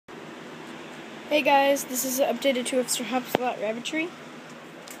Hey guys, this is an updated tour of Sir Hopspot Rabbitry.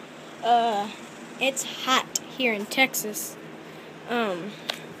 It's hot here in Texas. A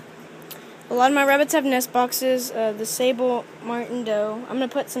lot of my rabbits have nest boxes. The sable martin doe, I'm gonna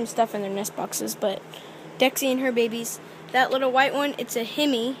put some stuff in their nest boxes, but Dexy and her babies. That little white one, it's a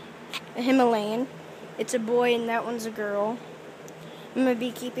Himalayan. It's a boy, and that one's a girl. I'm gonna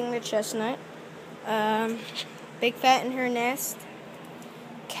be keeping the chestnut. Big Fat in her nest.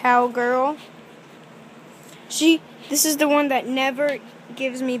 Cowgirl. This is the one that never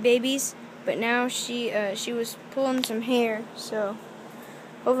gives me babies, but now she was pulling some hair, so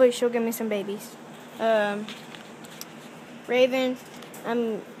hopefully she'll give me some babies. Raven,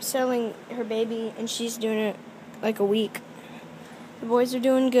 I'm selling her baby, and she's doing it like a week. The boys are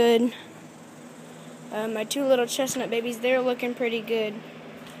doing good. My two little chestnut babies, they're looking pretty good.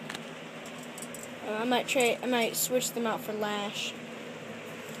 I might switch them out for Lash.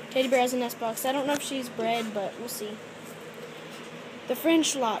 Teddy Bear has a nest box. I don't know if she's bred, but we'll see. The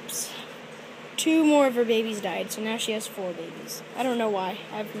French Lops. 2 more of her babies died, so now she has 4 babies. I don't know why.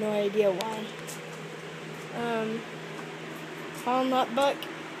 I have no idea why. Holland Lot Buck.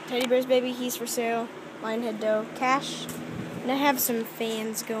 Teddy Bear's baby, he's for sale. Lionhead Doe. Cash. And I have some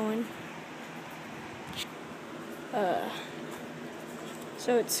fans going.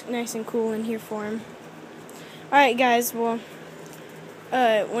 So it's nice and cool in here for him. Alright guys, well,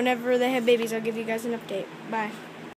 whenever they have babies, I'll give you guys an update. Bye.